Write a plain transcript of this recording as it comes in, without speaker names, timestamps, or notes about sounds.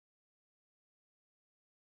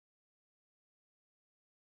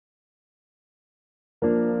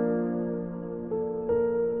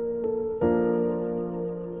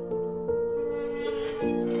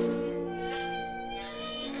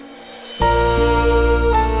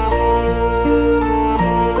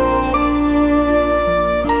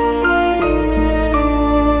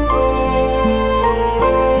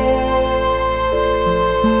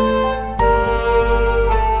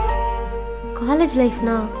College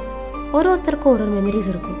லைஃப்னா ஒருத்தருக்கும் ஒரு memories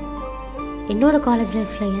இருக்கும். என்னோட காலேஜ்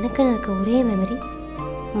லைஃப்பில் எனக்குன்னு இருக்க ஒரே மெமரி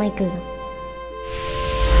மைக்கேல் தான்.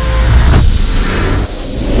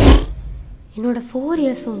 என்னோட 4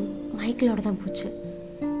 இயர்ஸும் மைக்கேலோட தான் போச்சு.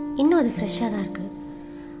 இன்னும் அது ஃப்ரெஷ்ஷாக தான் இருக்குது.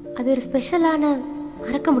 அது ஒரு ஸ்பெஷலான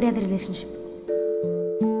மறக்க முடியாத ரிலேஷன்ஷிப்.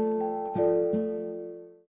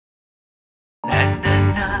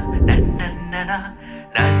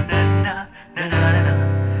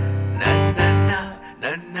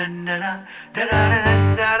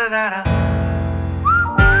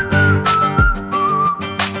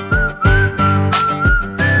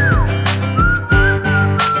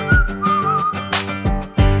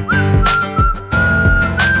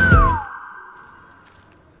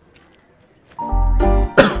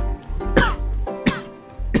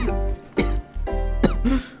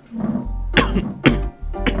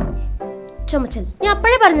 ചുമച്ചൽ ഞാൻ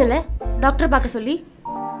അപ്പോഴേ പറഞ്ഞല്ലേ ഡോക്ടറെ பார்க்க சொல்லி.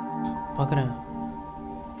 பார்க்குறேன்.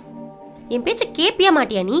 என் பேச்ச கேப்பியா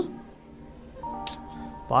மாட்டியா நீ?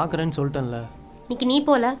 பார்க்குறேன்னு சொல்லிட்டேன்ல. இன்னைக்கு நீ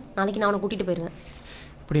போல, நாளைக்கு நான் உன்னை கூட்டிகிட்டு போயிடுவேன்.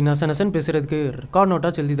 இப்படி நசன் பேசுகிறதுக்கு ரெக்கார்ட்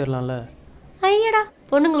நோட்டாக எழுதி தரலாம்ல. ஐயடா,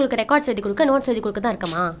 பொண்ணுங்களுக்கு ரெக்கார்ட்ஸ் எழுதி கொடுக்க நோட்ஸ் எழுதி கொடுக்க தான்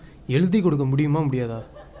இருக்கமா? எழுதி கொடுக்க முடியுமா முடியாதா?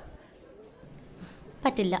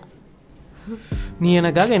 பட்டில்ல. நீ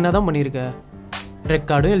எனக்காக என்ன தான் பண்ணியிருக்க?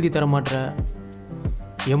 ரெக்கார்டும் எழுதி தர மாட்டேற.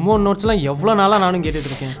 M1 நோட்ஸ்லாம் எவ்வளோ நாளாக நானும்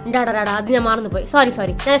கேட்டுட்ருக்கேன். டாடா அது நான் மறந்து போய் சாரி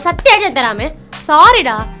நான் சத்தியாடியா தராமே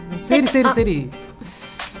சாரிடா. சரி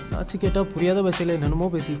ஆச்சு கேட்டால் புரியாத பஸ்ஸில் என்னென்னமோ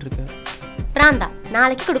பேசிகிட்டு இருக்க. பிராந்தா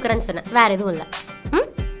நாளைக்கு கொடுக்குறேன்னு சொன்னேன், வேற எதுவும் இல்லை.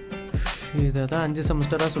 இதை தான் 5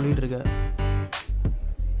 செமஸ்டராக சொல்லிகிட்டு இருக்க.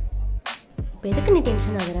 இப்போ எதுக்கு நீ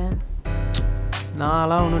டென்ஷன் ஆகுற?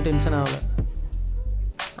 நான்லாம் ஒன்றும் டென்ஷன் ஆகலை.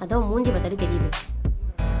 அதான் மூஞ்சி பார்த்தாடி தெரியுது.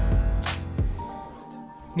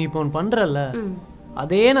 நீ இப்போ ஒன்று பண்ணுறல்ல,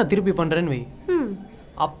 அதே நான் திருப்பி பண்ணுறேன்னு வை.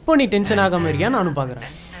 அப்போ நீ டென்ஷன் ஆகாம இருக்கியா நானும் பார்க்குறேன்.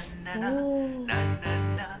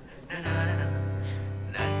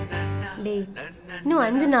 டேய் இன்னும்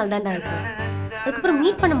 5 நாள் தான்டா இருக்கு. அதுக்கப்புறம்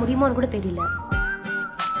மீட் பண்ண முடியுமான்னு கூட தெரியல.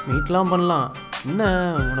 மீட்லாம் பண்ணலாம். என்ன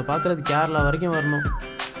உன்னை பார்க்குறது கேரளா வரைக்கும் வரணும்.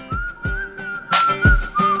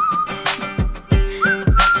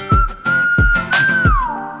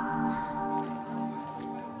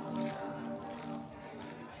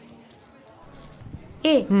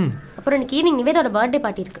 அப்புறம் இன்னைக்கு ஈவினிங் நிவேதோட பர்த்டே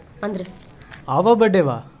பார்ட்டி இருக்கு, வந்துரு. அவள்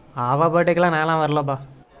பர்த்டேவா? அவள் பர்த்டேக்கெலாம் நான்லாம் வரலப்பா.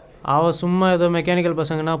 அவள் சும்மா ஏதோ மெக்கானிக்கல்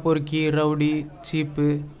பசங்கன்னா பொறுக்கி ரவுடி சீப்பு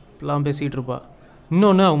எல்லாம் பேசிகிட்டு இருப்பா.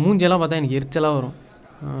 இன்னொன்று அவன் மூஞ்சியெல்லாம் பார்த்தா எனக்கு எரிச்சலாக வரும்.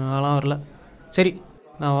 அதெல்லாம் வரல. சரி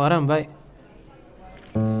நான் வரேன், பாய்.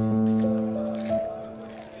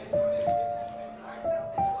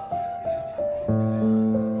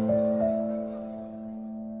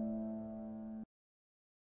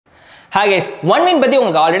 Hi guys, 1win பற்றி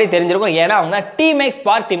உங்களுக்கு ஆல்ரெடி தெரிஞ்சிருக்கும். ஏன்னா அவங்க டீமேக்ஸ்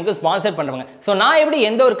ஸ்பார்க் டீமுக்கு ஸ்பான்சர் பண்ணுறாங்க. ஸோ நான் எப்படி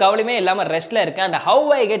எந்த ஒரு கவலையுமே இல்லாமல் ரெஸ்ட்டில் இருக்கேன் and how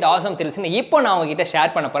I get awesome தில்ஸ்னு இப்போ நான் உங்ககிட்ட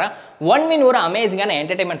ஷேர் பண்ண போகிறேன். 1win ஒரு அமேசிங்கான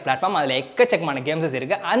என்டர்டைன்மெண்ட் பிளாட்ஃபார்ம். அதில் எக்கச்சக்கமான கேம்ஸஸ்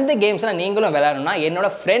இருக்குது. அந்த கேம்ஸ்லாம் நீங்களும் விளையாடணும்னா என்னோட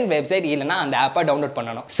ஃப்ரெண்ட் வெப்சைட் இல்லைனா அந்த ஆப்பை டவுன்லோட்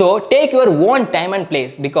பண்ணணும். So take your own time and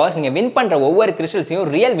place, because நீங்கள் வின் பண்ணுற ஒவ்வொரு கிறிஸ்டல்ஸையும்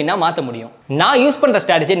ரியல் வின்னாக மாற்ற முடியும். நான் யூஸ் பண்ணுற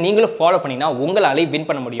ஸ்ட்ராட்டஜி நீங்களும் ஃபாலோ பண்ணிங்கன்னா உங்களாலேயும் வின்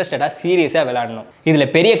பண்ண முடியும். ஸ்டார்ட்டாக சீரியஸாக விளையாடணும்.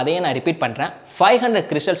 இதில் பெரிய கதையை நான் ரிப்பீட் பண்ணுறேன். 500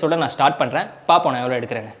 கிறிஸ்டல்ஸோட நான் ஸ்டார்ட் பண்ணுறேன். பாப்போம் நான் எவ்வளோ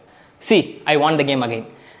எடுக்கிறேன்னு. I want the game again.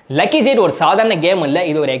 Lucky jet ஒரு சாதாரண கேம் இல்லை,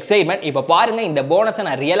 இது ஒரு எக்ஸைட்மெண்ட். இப்போ பாருங்கள், இந்த போனஸை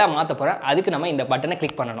நான் ரியலாக மாற்ற போகிறேன். அதுக்கு நம்ம இந்த பட்டனை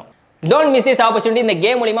கிளிக் பண்ணணும். Don't miss this opportunity. இந்த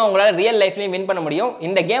கேம் மூலிமா உங்களால் ரியல் லைஃப்லையும் வின் பண்ண முடியும்.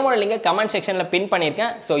 இந்த கேமோட லிங்கை கமெண்ட் செக்ஷனில் பின்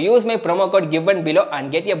பண்ணியிருக்கேன். So use my promo code given below and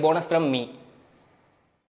get your bonus from me.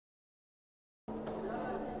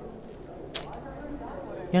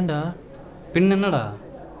 ஏண்டா பின் என்னடா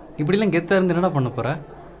இப்படிலாம் கெத்தாக இருந்து என்னடா பண்ண போகிற?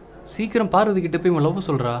 சீக்கிரம் பார்வதி கிட்ட போய் உன் லவ்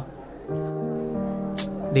சொல்கிறா.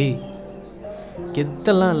 டேய்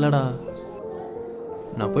கெத்தெல்லாம் இல்லைடா.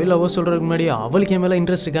 நான் போய் லவ் சொல்கிறதுக்கு முன்னாடி அவளுக்கு என் மேலே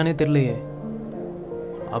இன்ட்ரெஸ்ட் இருக்கானே தெரியலையே.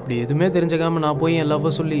 அப்படி எதுவுமே தெரிஞ்சுக்காமல் நான் போய் என்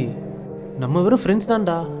லவ்வை சொல்லி நம்ம வெறும் ஃப்ரெண்ட்ஸ்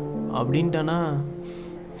தான்டா அப்படின்ட்டானா?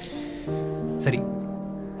 சரி,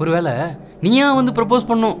 ஒருவேளை நீயா வந்து ப்ரப்போஸ்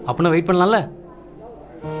பண்ணும் அப்படின்னா வெயிட் பண்ணலாம்ல?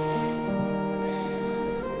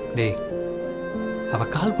 டேய்,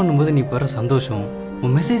 அவள் கால் பண்ணும்போது நீ போகிற சந்தோஷம்,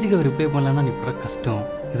 உன் மெசேஜுக்கு ரிப்ளை பண்ணலன்னா நீ போகிற கஷ்டம்,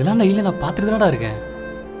 இதெல்லாம் நான் இல்லை நான் பார்த்துட்டு தானடா இருக்கேன்.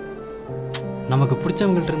 நமக்கு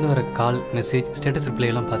பிடிச்சவங்கள்ட்ட இருந்து வர கால், மெசேஜ், ஸ்டேட்டஸ் ரிப்ளை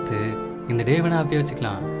எல்லாம் பார்த்து இந்த டே வேணா ஹாப்பியாக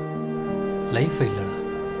வச்சுக்கலாம். லைஃபை இல்லைடா.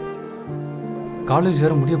 காலேஜ்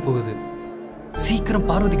வேறு முடிய போகுது. சீக்கிரம்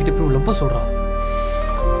பார்வதி கிட்ட போய் லவ்வ சொல்கிறா.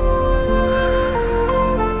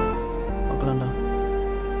 பார்க்கலாம்டா.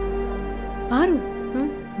 பாரு,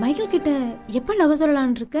 மைக்கேல் கிட்ட எப்போ லவ்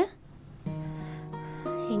சொல்லலான் இருக்க?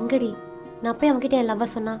 எங்கடி நான் போய் அவன்கிட்ட என் லவ்வை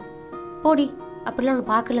சொன்னா போடி அப்படிலாம் அவனை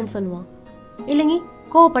பார்க்கலன்னு சொல்லுவான். இல்லைங்க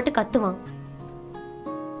கோவப்பட்டு கத்துவான்.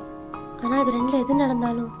 ஆனால் இது ரெண்டில் எது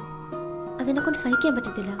நடந்தாலும் அது எனக்கு கொண்டு சகிக்க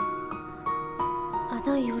பற்றதில்லை,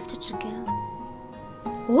 அதான் யோசிச்சுட்ருக்கேன்.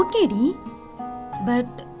 ஓகேடி,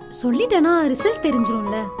 பட் சொல்லிட்டேன்னா ரிசல்ட்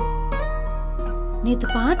தெரிஞ்சிடும்ல. நேற்று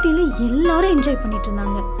பார்ட்டியில் எல்லாரும் என்ஜாய் பண்ணிட்டு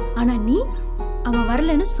இருந்தாங்க, ஆனால் நீ அவன்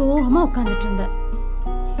வரலன்னு சோகமாக உட்காந்துட்டு இருந்த.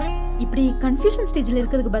 இப்படி கன்ஃபியூஷன் ஸ்டேஜில்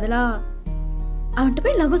இருக்கிறதுக்கு பதிலாக அவன்கிட்ட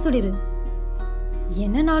போய் லவ் சொல்லிடு.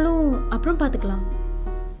 என்னன்னாலும் அப்புறம் பார்த்துக்கலாம்.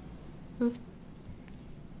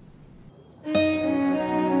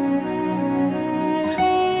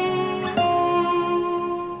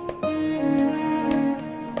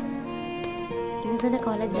 இதுதானே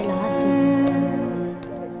காலேஜில் லாஸ்ட் டே.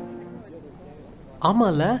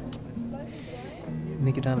 ஆமாம்ல,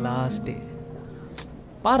 இன்னைக்கு தான் லாஸ்ட் டே.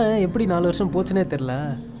 பாரு எப்படி 4 வருஷம் போச்சுனே தெரில.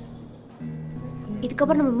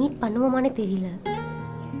 இதுக்கப்புறம் நம்ம மீட் பண்ணுவோமானே தெரியல.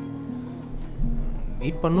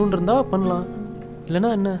 மீட் பண்ணுன்னு இருந்தா பண்ணலாம்,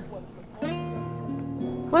 இல்லைன்னா என்ன?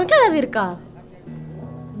 உனக்கு அது இருக்கா?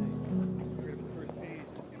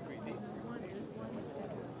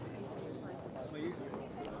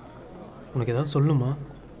 உனக்கு ஏதாவது சொல்லுமா?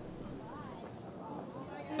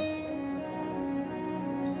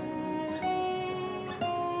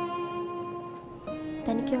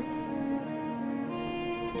 தனிக்கோ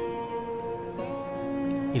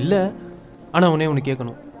இல்லை, ஆனால் உன்னே ஒன்று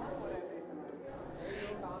கேட்கணும்.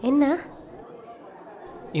 என்ன?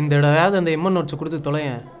 இந்த தடவையாவது அந்த எம்என் நோட்ஸை கொடுத்து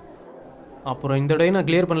தொலையேன். அப்புறம் இந்த தடவை நான்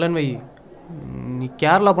கிளியர் பண்ணலன்னு வை, நீ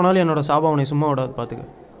கேரளா போனாலும் என்னோட சாபம் உன்னை சும்மா விடாது, பார்த்துக்க.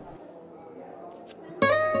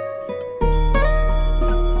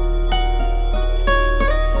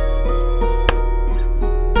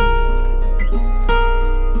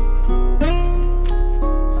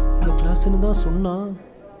 இந்த கிளாஸ்ன்னு தான் சொன்னா.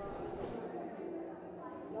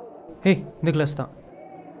 ஏய், இந்த கிளாஸ் தான்.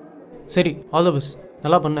 சரி, ஆல் த பெஸ்ட்.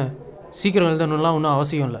 நல்லா பண்ண. சீக்கிரம் எழுதணும்லாம் ஒன்றும்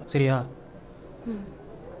அவசியம் இல்லை, சரியா?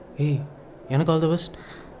 ஏய், எனக்கு all the best.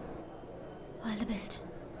 All the best.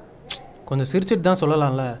 கொஞ்சம் சிரிச்சிட்டு தான்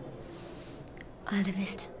சொல்லலாம்ல. All the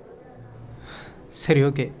best. சரி,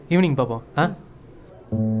 ஓகே, ஈவினிங் பார்ப்போம். ஆ,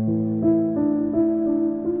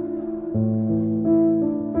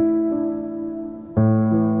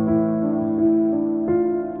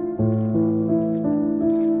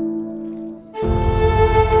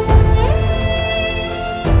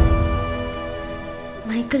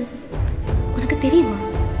 மைக்கேல், உனக்கு தெரியுமா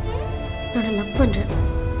நான் லவ் பண்ணுறேன்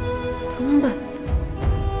ரொம்ப.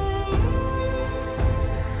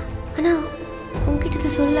 ஆனால் உங்ககிட்ட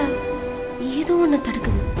இதை சொல்ல ஏதோ ஒன்று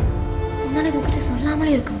தடுக்குது. என்னால் இது உங்ககிட்ட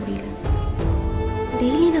சொல்லாமலே இருக்க முடியல.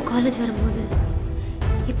 டெய்லி நான் காலேஜ் வரும்போது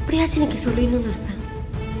எப்படியாச்சும் இன்னைக்கு சொல்லணும்னு இருப்பேன்.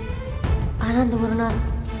 ஆனால் அந்த ஒரு நாள்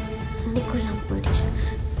இன்னைக்கும் எல்லாம் போயிடுச்சு.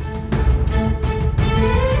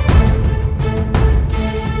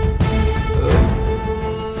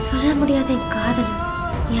 சொல்ல முடியாத என் காதலும்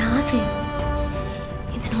என் ஆசையும்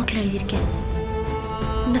இந்த நோட்டில் எழுதியிருக்கேன்.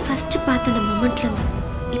 உன்னை ஃபஸ்ட்டு பார்த்த அந்த மொமெண்ட்லேருந்து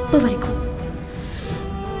இப்போ வரைக்கும்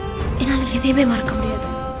என்னால் எதையுமே மறக்க முடியாது.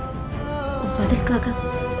 உன் பதிலுக்காக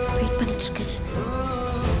வெயிட் பண்ணிட்டுருக்கேன்.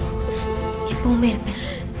 எப்பவுமே இருப்பேன்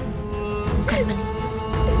உன் கண்மணி.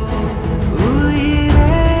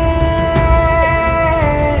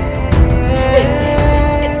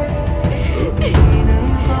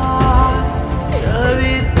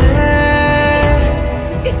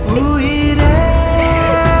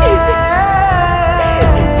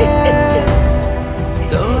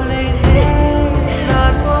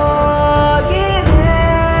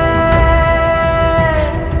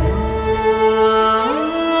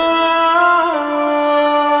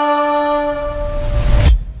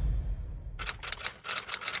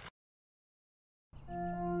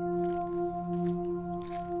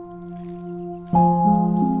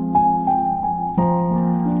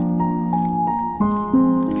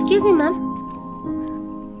 எக்ஸ்கியூஸ் மீ மேம்,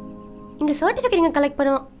 இங்கே சர்டிஃபிகேட் நீங்கள் கலெக்ட்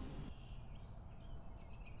பண்ணுவோம்.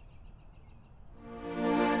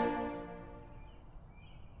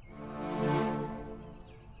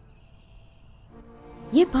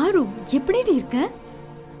 ஏ பாரு, எப்படி இருக்க?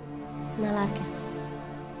 நல்லா இருக்கேன்.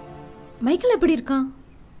 மைக்கேல் எப்படி இருக்கான்?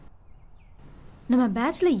 நம்ம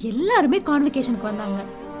பேட்ச்ல எல்லாருமே கான்வெகேஷனுக்கு வந்தாங்க,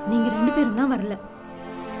 நீங்க 2 பேரும் தான் வரல.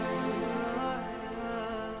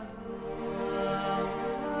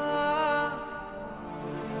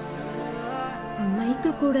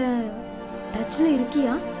 மைக்கேல் கூட டச்ல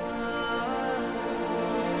இருக்கியா?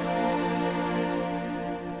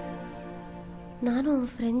 நானும்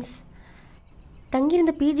அவன் ஃப்ரெண்ட்ஸ்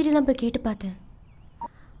தங்கியிருந்த பிஜிடிலாம் போய் கேட்டு பார்த்தேன்.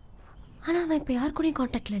 ஆனால் அவன் இப்போ யார் கூடயும்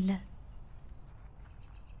காண்டாக்டில் இல்லை.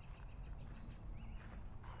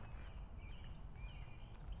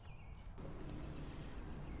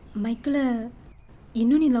 மைக்கேலை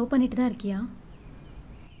இன்னும் நீ லவ் பண்ணிட்டு தான் இருக்கியா?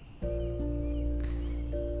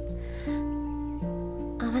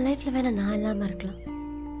 அவன் லைஃப்பில் வேணா நான் இல்லாமல் இருக்கலாம்.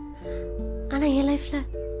 ஆனால் என் லைஃப்பில்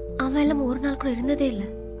அவன் இல்லாமல் ஒரு நாள் கூட இருந்ததே இல்லை.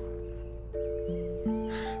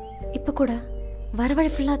 இப்போ கூட வர வழி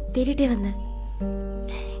ஃபுல்லாக தேடிட்டே வந்தேன்,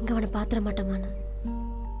 எங்கே அவனை பார்த்துட மாட்டோமான்னு.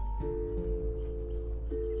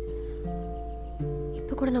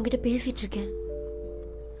 இப்போ கூட நான் உங்ககிட்ட பேசிகிட்டு இருக்கேன்,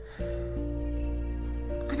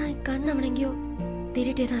 ஆனால் என் கண் அவனை எங்கேயோ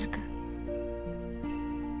தேடிட்டே தான் இருக்கு.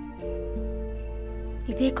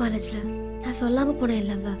 இதே காலேஜில் நான் சொல்லாமல் போனேன்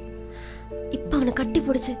லவ், இப்போ அவனை கட்டி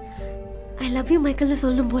பிடிச்சி ஐ லவ் யூ மைக்கேல்னு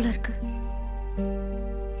சொல்லணும் போல இருக்கு.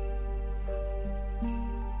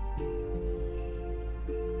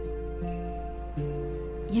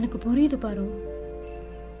 எனக்கு புரியுது பாரு,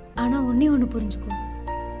 ஆனால் ஒன்று புரிஞ்சுக்கோ,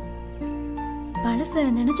 பழசை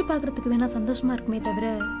நினச்சி பார்க்குறதுக்கு வேணா சந்தோஷமா இருக்குமே தவிர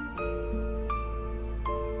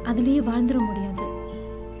அதுலேயே வாழ்ந்துட முடியாது.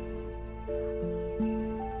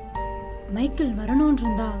 மைக்கேல் வரணும்னு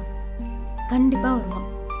இருந்தா கண்டிப்பா வருவான்.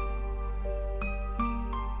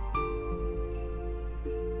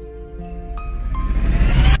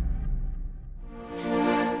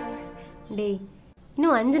 டேய்,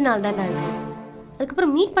 இன்னும் 5 நாள் தான்டா இருக்கு,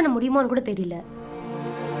 அதுக்கப்புறம் மீட் பண்ண முடியுமான்னு கூட தெரியல.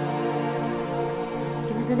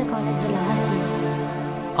 இதுதானே காலேஜில் லாஸ்ட் டே.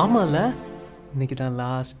 ஆமாம்ல, இன்னைக்கு தான்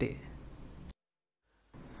லாஸ்ட் டே.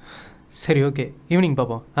 சரி, ஓகே, ஈவினிங்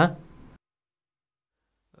பார்ப்போம்.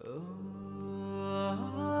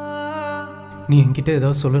 நீ என்கிட்ட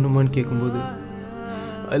ஏதாவது சொல்லணுமான்னு கேட்கும்போது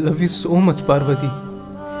I love you so much Parvati.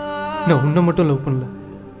 நான் உன்னை மட்டும் லவ் பண்ணல,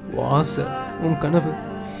 உன் ஆசை, உன் கனவு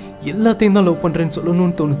எல்லாத்தையும் தான் லவ் பண்ணுறேன்னு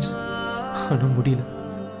சொல்லணும்னு தோணுச்சு. ஆனால் முடியல,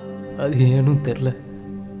 அது ஏனும் தெரில.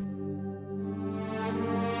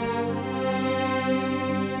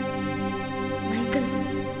 மைக்கேல்,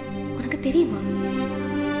 உனக்கு தெரியுமா,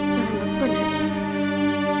 நான் லவ் பண்ணுறேன்.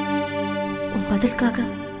 உன் பதிலுக்காக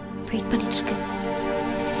வெயிட் பண்ணிட்டு இருக்கேன்.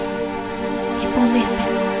 எப்பவுமே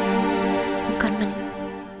இருப்பேன் உன் கண்மணி.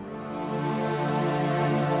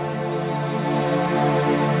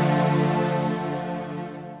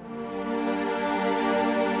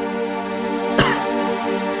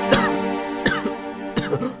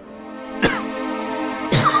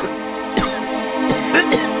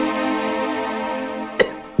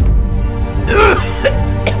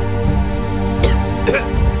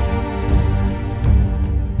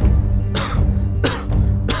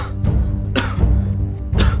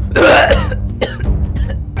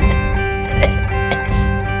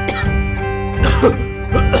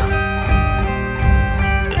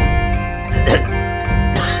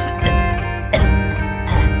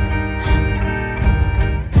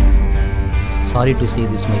 Sorry to see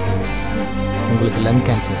this, Michael. உங்களுக்கு lung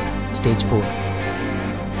cancer, stage 4.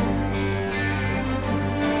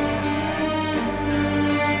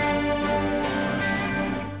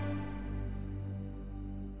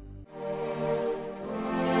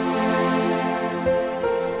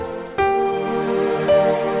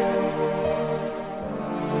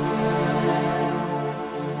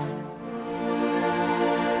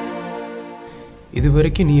 இது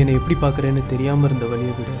வரைக்கும் நீ என்னை எப்படி பார்க்குறேன்னு தெரியாமல் இருந்த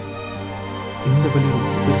வழியை விட இந்த வழி ரொம்ப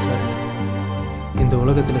பெருசாக இருக்கு. இந்த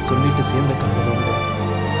உலகத்தில் சொல்லிட்டு சேர்ந்த காதலை விட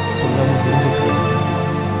சொல்லாமல் முடிஞ்ச காதல்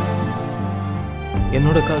தான்.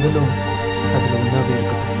 என்னோட காதலும் அதில் ஒன்றாவே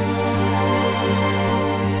இருக்கட்டும்.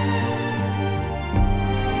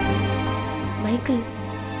 மைக்கேல்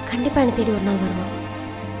கண்டிப்பாக என்னை தேடி ஒரு நாள் வருவான்.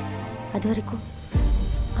 அது வரைக்கும்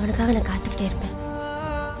அவனுக்காக நான் காத்துக்கிட்டே இருப்பேன்.